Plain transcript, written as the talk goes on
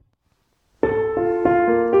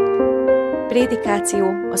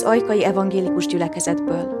Prédikáció az ajkai evangélikus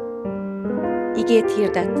gyülekezetből. Igét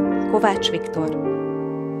hirdet Kovács Viktor.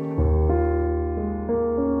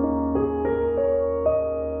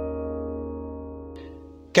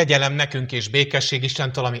 Kegyelem nekünk és békesség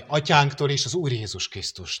Istentől, ami Atyánktól és az Úr Jézus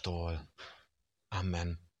Krisztustól.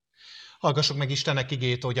 Amen. Hallgassuk meg Istennek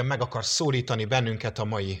igéjét, ahogyan meg akar szólítani bennünket a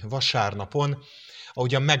mai vasárnapon,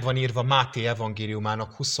 ahogyan megvan írva Máté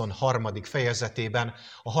evangéliumának 23. fejezetében,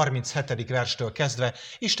 a 37. verstől kezdve,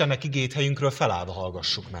 Istennek igéjét helyünkről felállva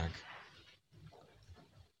hallgassuk meg.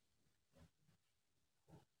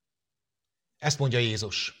 Ezt mondja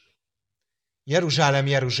Jézus. Jeruzsálem,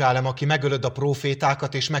 Jeruzsálem, aki megölöd a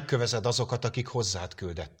prófétákat, és megkövezed azokat, akik hozzád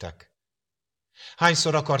küldettek.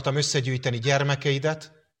 Hányszor akartam összegyűjteni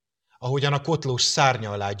gyermekeidet, ahogyan a kotlós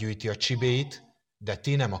szárnya alá gyűjti a csibéit, de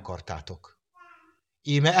ti nem akartátok.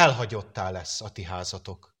 Íme elhagyottá lesz a ti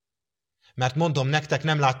házatok. Mert mondom nektek,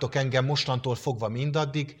 nem láttok engem mostantól fogva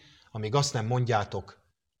mindaddig, amíg azt nem mondjátok,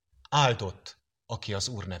 áldott, aki az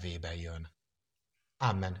Úr nevében jön.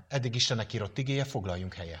 Amen. Eddig Istennek írott igéje,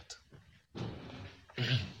 foglaljunk helyet.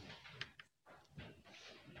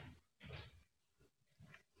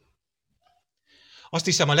 Azt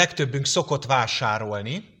hiszem, a legtöbbünk szokott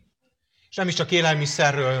vásárolni, és nem is csak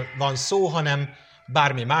élelmiszerről van szó, hanem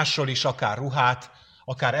bármi másról is, akár ruhát,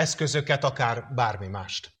 akár eszközöket, akár bármi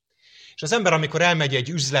mást. És az ember, amikor elmegy egy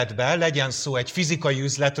üzletbe, legyen szó egy fizikai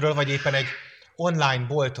üzletről, vagy éppen egy online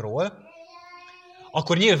boltról,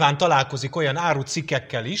 akkor nyilván találkozik olyan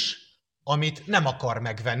árucikkekkel is, amit nem akar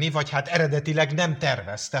megvenni, vagy hát eredetileg nem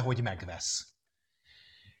tervezte, hogy megvesz.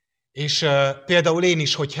 És például én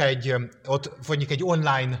is, hogyha egy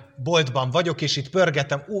online boltban vagyok, és itt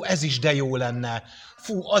pörgetem, ez is de jó lenne,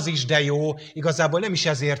 az is de jó, igazából nem is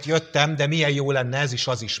ezért jöttem, de milyen jó lenne ez is,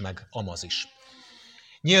 az is, meg amaz is.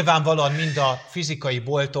 Nyilvánvalóan mind a fizikai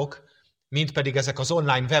boltok, mind pedig ezek az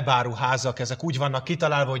online webáruházak, ezek úgy vannak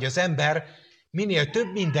kitalálva, hogy az ember minél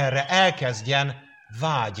több mindenre elkezdjen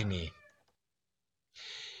vágyni.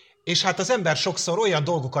 És hát az ember sokszor olyan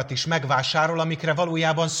dolgokat is megvásárol, amikre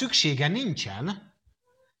valójában szüksége nincsen,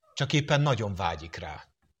 csak éppen nagyon vágyik rá.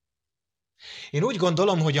 Én úgy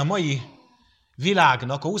gondolom, hogy a mai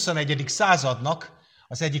világnak, a 21. századnak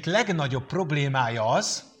az egyik legnagyobb problémája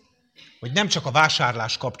az, hogy nem csak a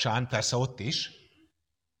vásárlás kapcsán, persze ott is,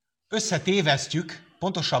 összetévesztjük,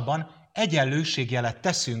 pontosabban egyenlőségjelet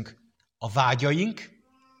teszünk a vágyaink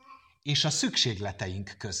és a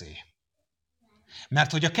szükségleteink közé.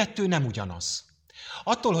 Mert hogy a kettő nem ugyanaz.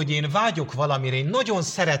 Attól, hogy én vágyok valamire, én nagyon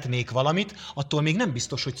szeretnék valamit, attól még nem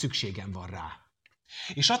biztos, hogy szükségem van rá.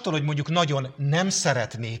 És attól, hogy mondjuk nagyon nem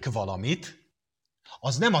szeretnék valamit,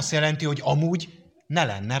 az nem azt jelenti, hogy amúgy ne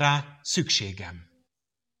lenne rá szükségem.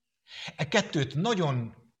 E kettőt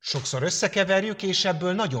nagyon sokszor összekeverjük, és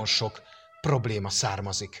ebből nagyon sok probléma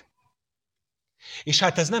származik. És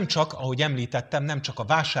hát ez nem csak, ahogy említettem, nem csak a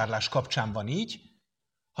vásárlás kapcsán van így,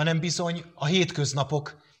 hanem bizony a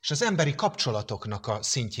hétköznapok és az emberi kapcsolatoknak a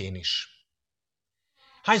szintjén is.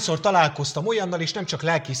 Hányszor találkoztam olyannal, és nem csak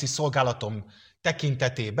lelkészi szolgálatom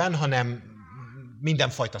tekintetében, hanem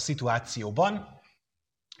mindenfajta szituációban,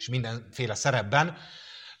 és mindenféle szerepben,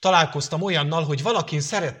 találkoztam olyannal, hogy valakin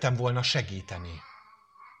szerettem volna segíteni.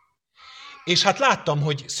 És hát láttam,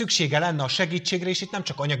 hogy szüksége lenne a segítségre, és itt nem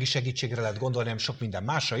csak anyagi segítségre lehet gondolni, hanem sok minden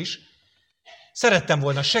másra is. Szerettem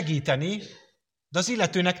volna segíteni, de az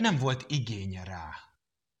illetőnek nem volt igénye rá.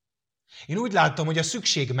 Én úgy láttam, hogy a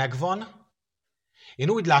szükség megvan, én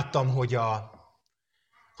úgy láttam,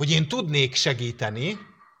 hogy én tudnék segíteni,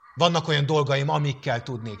 vannak olyan dolgaim, amikkel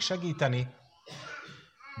tudnék segíteni,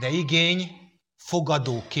 de igény,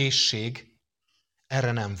 fogadó készség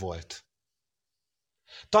erre nem volt.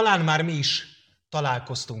 Talán már mi is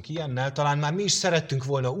találkoztunk ilyennel, talán már mi is szerettünk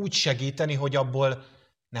volna úgy segíteni, hogy abból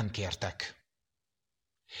nem kértek.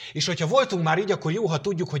 És hogyha voltunk már így, akkor jó, ha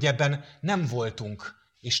tudjuk, hogy ebben nem voltunk,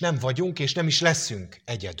 és nem vagyunk, és nem is leszünk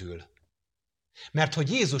egyedül. Mert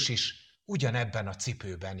hogy Jézus is ugyanebben a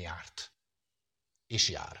cipőben járt. És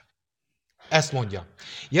jár. Ezt mondja.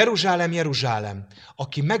 Jeruzsálem, Jeruzsálem,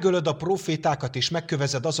 aki megölöd a prófétákat, és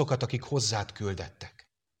megkövezed azokat, akik hozzád küldettek.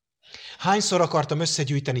 Hányszor akartam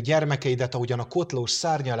összegyűjteni gyermekeidet, ahogyan a kotlós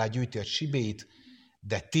szárnya alá gyűjti a csibéit,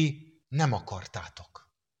 de ti nem akartátok.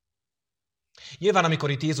 Nyilván, amikor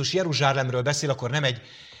itt Jézus Jeruzsálemről beszél, akkor nem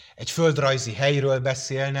egy földrajzi helyről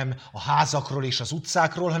beszél, nem a házakról és az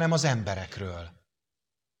utcákról, hanem az emberekről,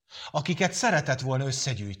 akiket szeretett volna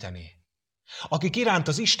összegyűjteni. Akik iránt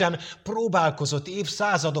az Isten próbálkozott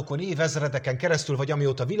évszázadokon, évezredeken keresztül, vagy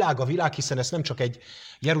amióta világ a világ, hiszen ezt nem csak egy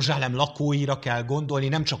Jeruzsálem lakóira kell gondolni,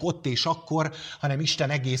 nem csak ott és akkor, hanem Isten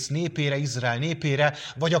egész népére, Izrael népére,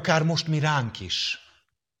 vagy akár most mi ránk is.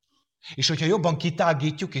 És hogyha jobban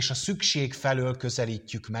kitágítjuk, és a szükség felől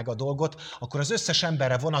közelítjük meg a dolgot, akkor az összes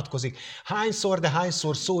emberre vonatkozik. Hányszor, de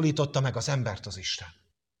hányszor szólította meg az embert az Isten?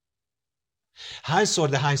 Hányszor,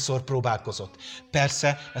 de hányszor próbálkozott?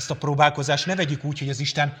 Persze, ezt a próbálkozást ne vegyük úgy, hogy az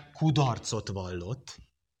Isten kudarcot vallott.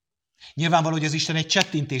 Nyilvánvaló, hogy az Isten egy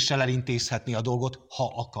csettintéssel elintézhetné a dolgot,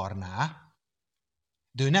 ha akarná.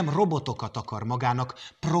 De ő nem robotokat akar magának,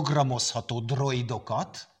 programozható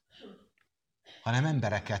droidokat, hanem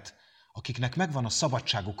embereket, akiknek megvan a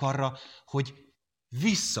szabadságuk arra, hogy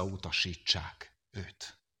visszautasítsák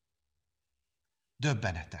őt.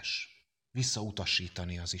 Döbbenetes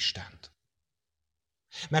visszautasítani az Istent.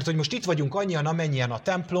 Mert hogy most itt vagyunk annyian, amennyien a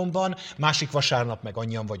templomban, másik vasárnap meg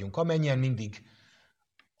annyian vagyunk, amennyien mindig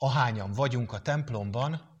ahányan vagyunk a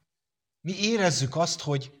templomban, mi érezzük azt,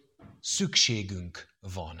 hogy szükségünk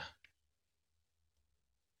van.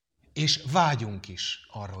 És vágyunk is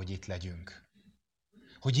arra, hogy itt legyünk.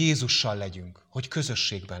 Hogy Jézussal legyünk, hogy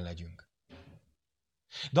közösségben legyünk.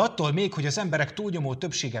 De attól még, hogy az emberek túlnyomó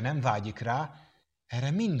többsége nem vágyik rá,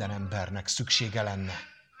 erre minden embernek szüksége lenne.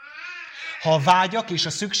 Ha a vágyak és a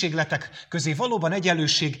szükségletek közé valóban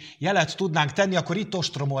egyenlőség jelet tudnánk tenni, akkor itt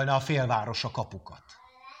ostromolna a félváros a kapukat.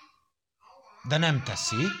 De nem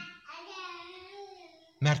teszi,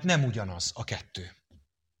 mert nem ugyanaz a kettő.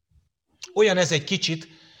 Olyan ez egy kicsit,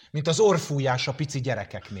 mint az orrfújás a pici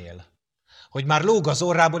gyerekeknél. Hogy már lóg az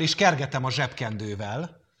orrából, és kergetem a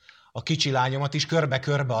zsebkendővel a kicsi lányomat is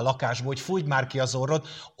körbe-körbe a lakásból, hogy fújj már ki az orrod,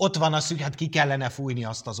 ott van a szükség, hát ki kellene fújni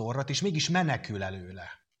azt az orrat, és mégis menekül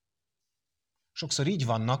előle. Sokszor így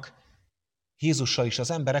vannak Jézussal is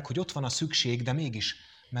az emberek, hogy ott van a szükség, de mégis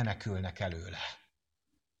menekülnek előle.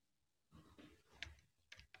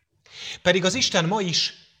 Pedig az Isten ma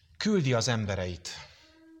is küldi az embereit.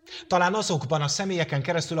 Talán azokban a személyeken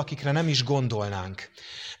keresztül, akikre nem is gondolnánk.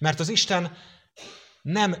 Mert az Isten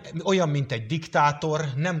nem olyan, mint egy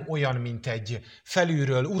diktátor, nem olyan, mint egy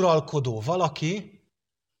felülről uralkodó valaki,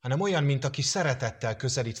 hanem olyan, mint aki szeretettel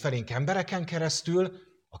közelít felénk embereken keresztül,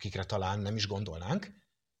 akikre talán nem is gondolnánk,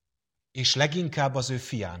 és leginkább az ő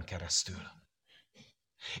fián keresztül.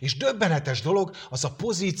 És döbbenetes dolog az a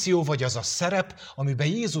pozíció, vagy az a szerep, amiben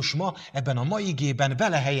Jézus ma ebben a mai igében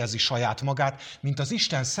belehelyezi saját magát, mint az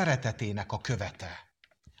Isten szeretetének a követe.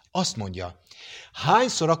 Azt mondja,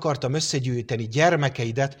 hányszor akartam összegyűjteni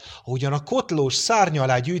gyermekeidet, ahogyan a kotlós szárnya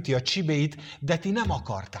alá gyűjti a csibéit, de ti nem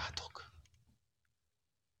akartátok.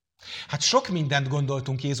 Hát sok mindent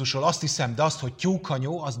gondoltunk Jézusról, azt hiszem, de azt, hogy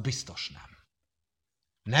tyúkanyó, azt biztos nem.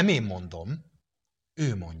 Nem én mondom,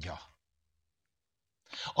 ő mondja.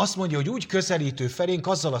 Azt mondja, hogy úgy közelítő felénk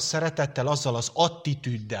azzal a szeretettel, azzal az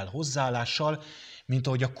attitűddel, hozzáállással, mint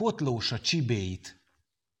ahogy a kotlós a csibéit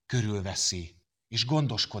körülveszi, és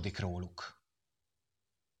gondoskodik róluk.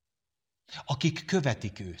 Akik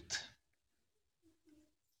követik őt.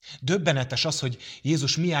 Döbbenetes az, hogy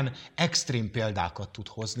Jézus milyen extrém példákat tud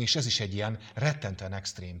hozni, és ez is egy ilyen rettentően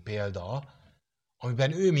extrém példa,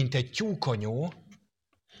 amiben ő, mint egy tyúkanyó,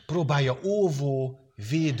 próbálja óvó,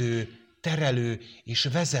 védő, terelő és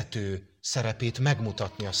vezető szerepét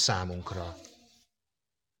megmutatni a számunkra.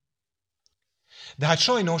 De hát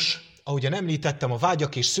sajnos, ahogyan említettem, a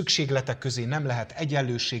vágyak és szükségletek közé nem lehet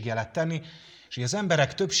egyenlőségjelet tenni, és az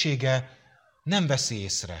emberek többsége nem veszi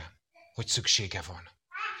észre, hogy szüksége van.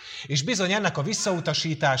 És bizony ennek a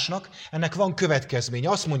visszautasításnak, ennek van következménye.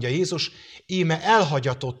 Azt mondja Jézus, íme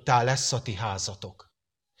elhagyatottá lesz a ti házatok.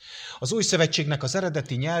 Az Új Szövetségnek az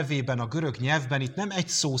eredeti nyelvében, a görög nyelvben itt nem egy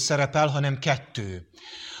szó szerepel, hanem kettő.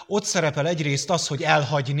 Ott szerepel egyrészt az, hogy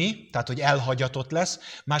elhagyni, tehát hogy elhagyatott lesz,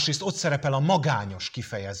 másrészt ott szerepel a magányos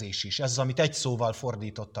kifejezés is, ez az, amit egy szóval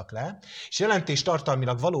fordítottak le, és jelentés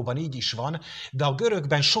tartalmilag valóban így is van, de a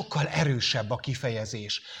görögben sokkal erősebb a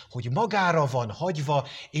kifejezés, hogy magára van hagyva,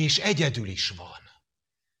 és egyedül is van.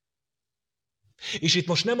 És itt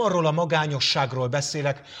most nem arról a magányosságról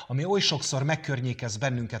beszélek, ami oly sokszor megkörnyékez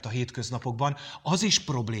bennünket a hétköznapokban, az is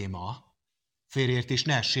probléma, félreértés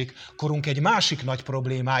ne essék, korunk egy másik nagy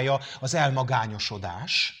problémája az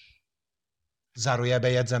elmagányosodás. Zárójelbe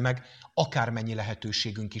jegyzem meg, akármennyi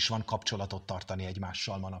lehetőségünk is van kapcsolatot tartani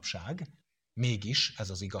egymással manapság, mégis ez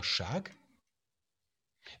az igazság.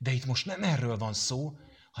 De itt most nem erről van szó,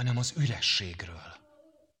 hanem az ürességről.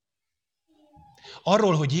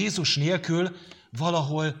 Arról, hogy Jézus nélkül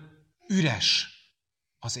valahol üres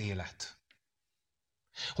az élet.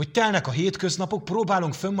 Hogy telnek a hétköznapok,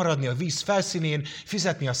 próbálunk fönnmaradni a víz felszínén,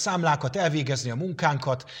 fizetni a számlákat, elvégezni a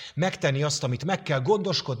munkánkat, megtenni azt, amit meg kell,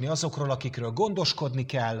 gondoskodni azokról, akikről gondoskodni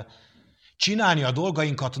kell, csinálni a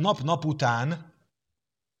dolgainkat nap-nap után,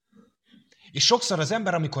 és sokszor az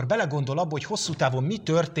ember, amikor belegondol abba, hogy hosszú távon mi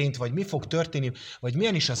történt, vagy mi fog történni, vagy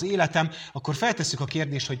milyen is az életem, akkor feltesszük a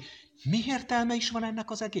kérdést, hogy mi értelme is van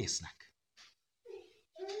ennek az egésznek?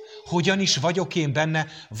 Hogyan is vagyok én benne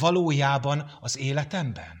valójában az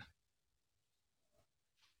életemben?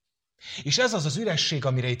 És ez az az üresség,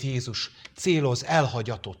 amire itt Jézus céloz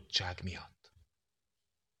elhagyatottság miatt.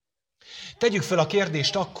 Tegyük fel a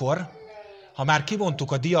kérdést akkor, ha már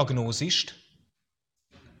kimondtuk a diagnózist,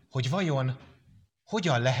 hogy vajon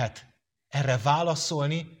hogyan lehet erre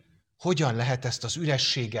válaszolni, hogyan lehet ezt az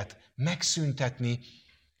ürességet megszüntetni,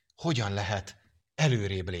 hogyan lehet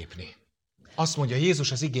előrébb lépni. Azt mondja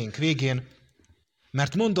Jézus az igénk végén,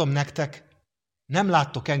 mert mondom nektek, nem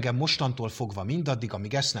láttok engem mostantól fogva mindaddig,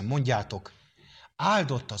 amíg ezt nem mondjátok,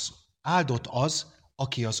 áldott az,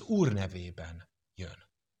 aki az Úr nevében jön.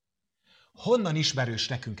 Honnan ismerős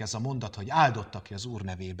nekünk ez a mondat, hogy áldott, aki az Úr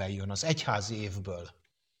nevében jön, az egyházi évből?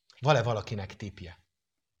 Van-e valakinek tippje?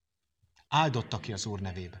 Áldott, aki az Úr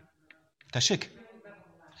nevében. Tessék?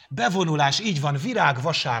 Bevonulás, így van, virág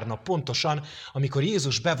vasárnap pontosan, amikor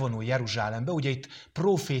Jézus bevonul Jeruzsálembe, ugye itt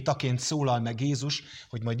prófétaként szólal meg Jézus,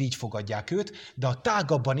 hogy majd így fogadják őt, de ha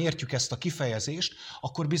tágabban értjük ezt a kifejezést,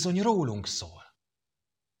 akkor bizony rólunk szól.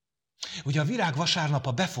 Ugye a virág vasárnap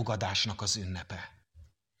a befogadásnak az ünnepe.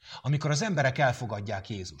 Amikor az emberek elfogadják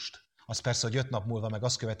Jézust. Az persze, hogy 5 nap múlva meg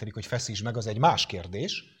azt követelik, hogy feszítsd meg, az egy más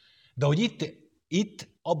kérdés, de hogy itt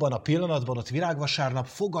abban a pillanatban, ott virágvasárnap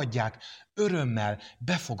fogadják, örömmel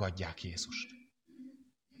befogadják Jézust.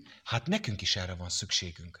 Hát nekünk is erre van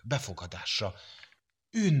szükségünk, befogadásra,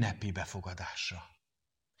 ünnepi befogadásra.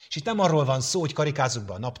 És itt nem arról van szó, hogy karikázzuk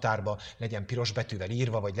be a naptárba, legyen piros betűvel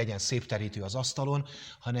írva, vagy legyen szép terítő az asztalon,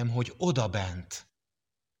 hanem hogy odabent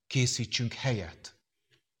készítsünk helyet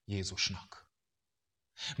Jézusnak.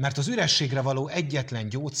 Mert az ürességre való egyetlen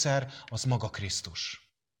gyógyszer az maga Krisztus.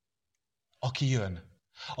 Aki jön,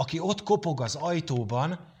 aki ott kopog az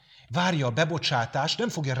ajtóban, várja a bebocsátást, nem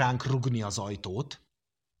fogja ránk rugni az ajtót,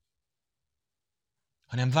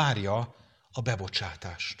 hanem várja a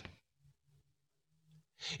bebocsátást.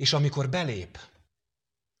 És amikor belép,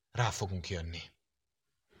 rá fogunk jönni.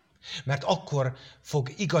 Mert akkor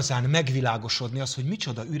fog igazán megvilágosodni az, hogy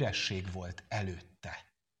micsoda üresség volt előtte.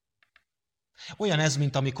 Olyan ez,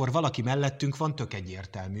 mint amikor valaki mellettünk van, tök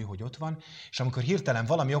egyértelmű, hogy ott van, és amikor hirtelen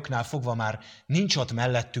valami oknál fogva már nincs ott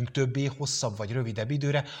mellettünk többé, hosszabb vagy rövidebb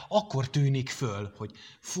időre, akkor tűnik föl, hogy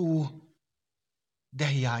fú, de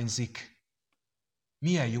hiányzik.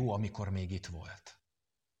 Milyen jó, amikor még itt volt.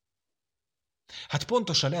 Hát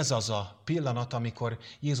pontosan ez az a pillanat, amikor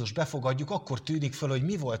Jézus befogadjuk, akkor tűnik föl, hogy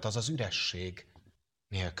mi volt az az üresség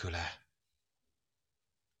nélküle.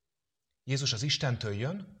 Jézus az Istentől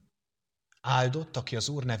jön, áldott, aki az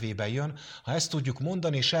Úr nevében jön, ha ezt tudjuk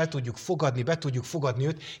mondani, és el tudjuk fogadni, be tudjuk fogadni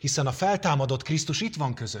őt, hiszen a feltámadott Krisztus itt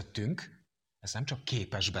van közöttünk, ez nem csak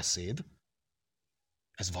képes beszéd,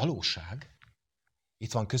 ez valóság,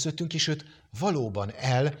 itt van közöttünk, és őt valóban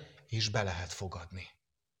el és be lehet fogadni.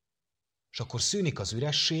 És akkor szűnik az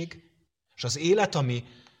üresség, és az élet, ami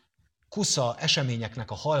kusza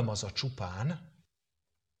eseményeknek a halmaza csupán,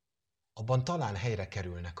 abban talán helyre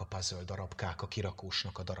kerülnek a puzzle darabkák, a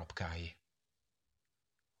kirakósnak a darabkái.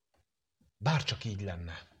 Bárcsak így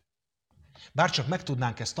lenne. Bárcsak meg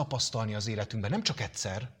tudnánk ezt tapasztalni az életünkben, nem csak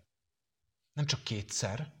egyszer, nem csak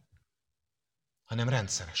 2-szer, hanem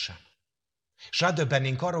rendszeresen. És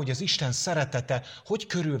rádöbbennénk arra, hogy az Isten szeretete hogy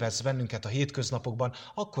körülvesz bennünket a hétköznapokban,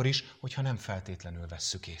 akkor is, hogyha nem feltétlenül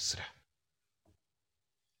vesszük észre.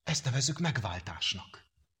 Ezt nevezzük megváltásnak.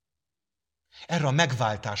 Erre a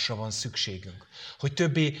megváltásra van szükségünk, hogy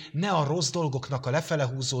többé ne a rossz dolgoknak, a lefele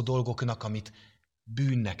húzó dolgoknak, amit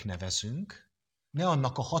bűnnek nevezünk, ne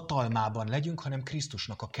annak a hatalmában legyünk, hanem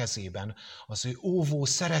Krisztusnak a kezében, az ő óvó,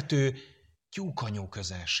 szerető tyúkanyó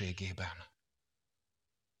közelségében.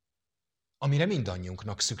 Amire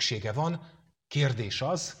mindannyiunknak szüksége van, kérdés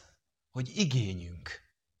az, hogy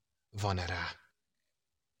igényünk van-e rá.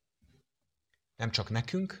 Nem csak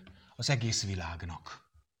nekünk, az egész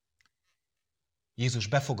világnak. Jézus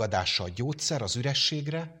befogadása a gyógyszer az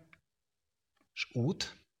ürességre, és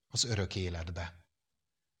út az örök életbe.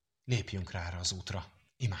 Lépjünk rá erre az útra,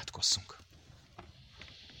 imádkozzunk.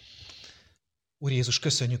 Úr Jézus,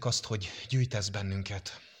 köszönjük azt, hogy gyűjtesz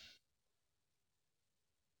bennünket.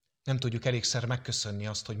 Nem tudjuk elégszer megköszönni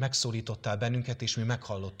azt, hogy megszólítottál bennünket, és mi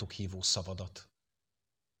meghallottuk hívó szavadat.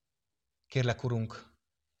 Kérlek, Urunk,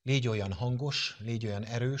 Légy olyan hangos, légy olyan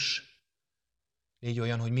erős, légy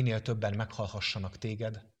olyan, hogy minél többen meghallhassanak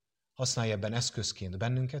téged, használj ebben eszközként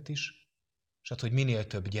bennünket is, és hát, hogy minél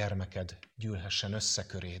több gyermeked gyűlhessen össze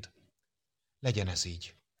köréd. Legyen ez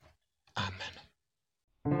így.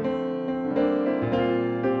 Amen.